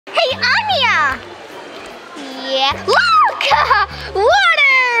Hey, Anya! Yeah. Look!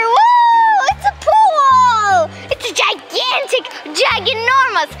 Water! Woo! It's a pool! It's a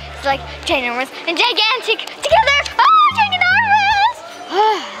giganormous. It's like ginormous and gigantic together. Oh, giganormous!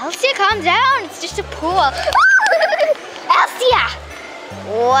 Elsa, calm down. It's just a pool. Elsa!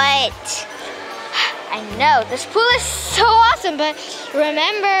 What? I know, this pool is so awesome, but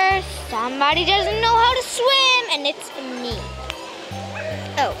remember, somebody doesn't know how to swim, and it's me.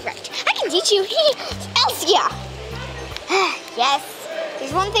 Oh, right. I can teach you. Elsa! Yes,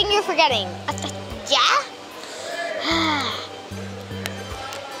 there's one thing you're forgetting. Yeah?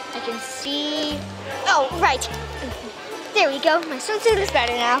 I can see. Oh, right. There we go. My swimsuit is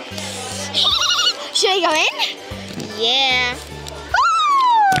better now. Should I go in? Yeah.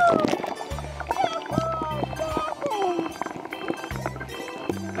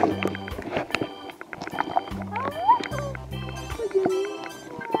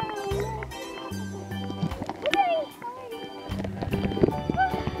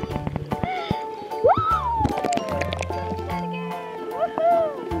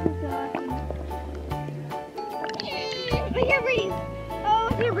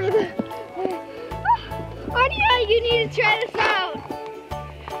 You need to try this out.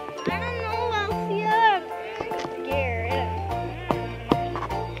 I don't know, Elsa. I'm scared.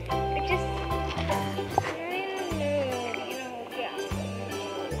 I just,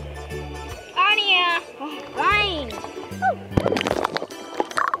 Anya. Oh, fine.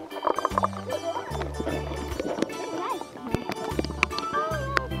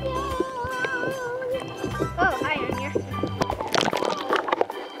 Oh, hi, Anya.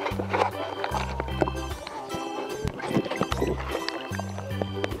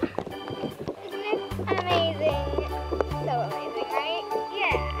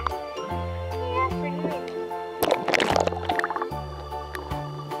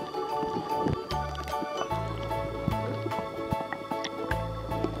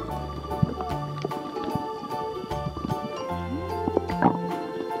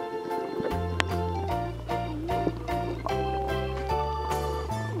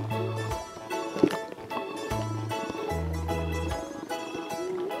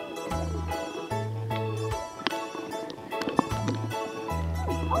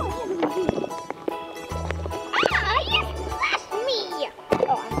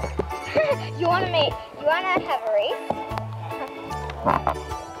 You wanna have a race?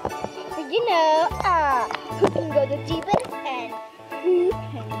 You know, who can go the deepest and who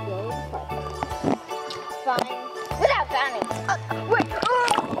can go the farthest? Fine. Without drowning. Wait.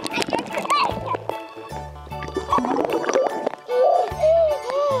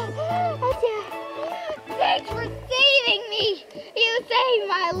 Thanks for saving me. You saved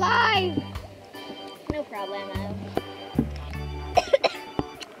my life. No problemo.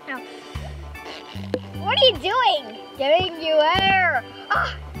 What are you doing? Giving you air.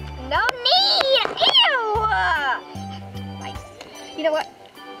 Oh, no need. Ew. You know what?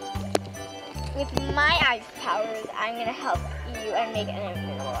 With my ice powers, I'm gonna help you and make an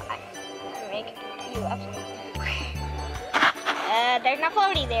invisible ice. Make you up. There's no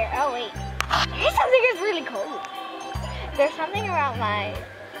floaty there. Oh wait. There's something that's really cold. There's something around my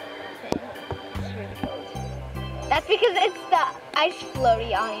thing. It's really cold. That's because it's the ice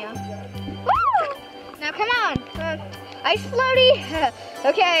floaty, Anya. Woo! Now come on, ice floaty.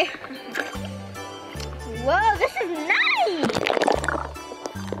 Okay. Whoa, this is nice.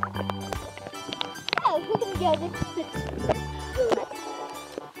 Oh, who can get this?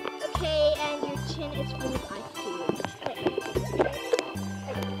 Okay, and your chin is full of ice too.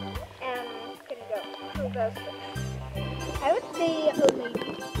 Gonna go. Who goes first? I would say a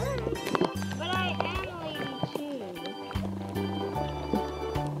lady first, but I am a lady too.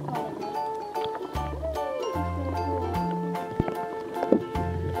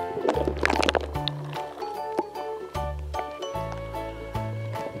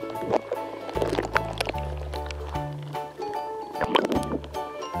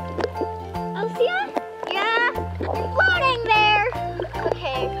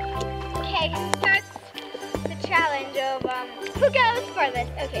 Who goes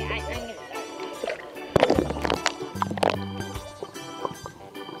farthest? Okay, I'm gonna start.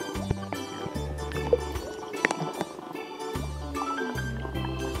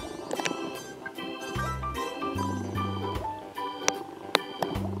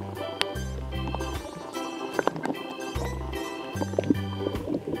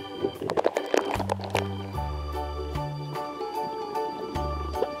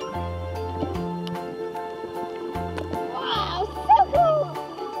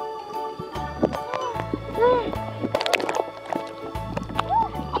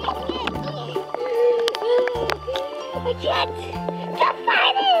 I can't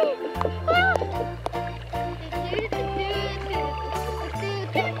find it.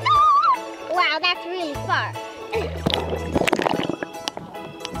 Wow, that's really far.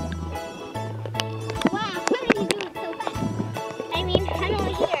 Wow, how did you do it so fast? I mean, I'm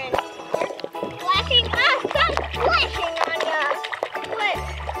only here and we're flashing. Ah, stop flashing on ya. What?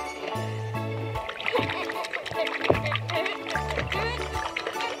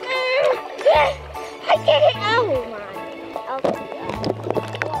 I did it! Oh my! Elsa.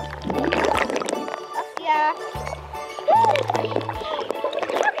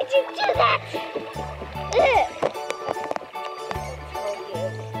 How could you do that?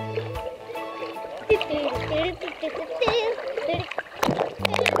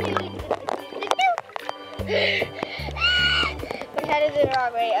 We're headed the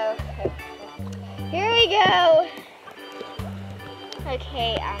wrong way. Oh, here we go.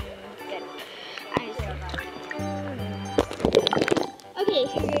 Okay, good. Okay,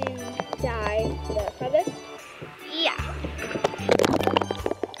 so you're gonna dye the feather? Yeah.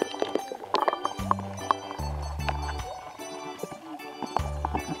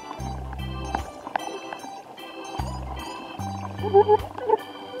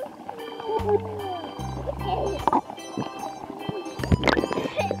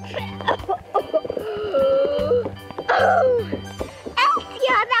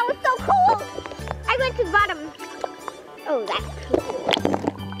 Elsia, that was so cool! I went to the bottom. Oh, that's cool.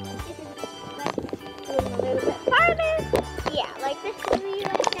 A little bit farther. Yeah, like this would be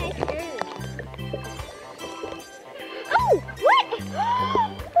like nice early. Oh, what?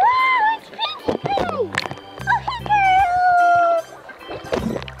 Wow, it's Pinkie Pie! Oh, hey girls!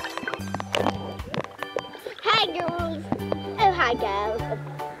 Hi girls! Oh, hi girls.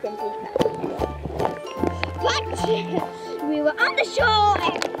 Simply But we were on the shore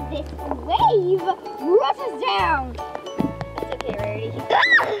and this wave brought us down. That's okay, Rarity.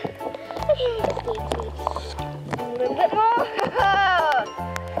 Okay, just a little bit more.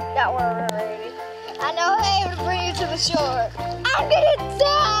 That worked, Rarity. I know how to bring you to the shore. I'm gonna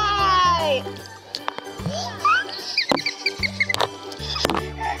die!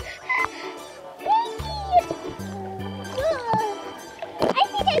 I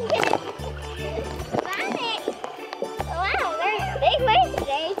think I'm gonna vomit. Wow, there's a big wave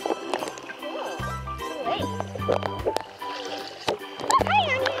today. Wait. Hi,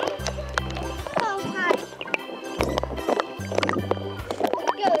 Anya. Oh, hi.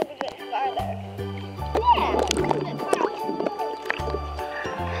 Let's go a little bit farther. Yeah, a little bit farther.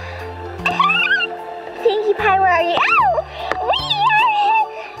 Pinkie Pie, where are you? Oh, we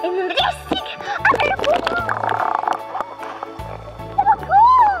are in the majestic upper pool. So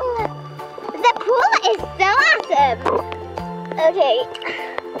cool. The pool is so awesome. Okay.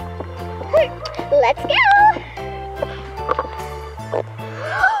 Let's go.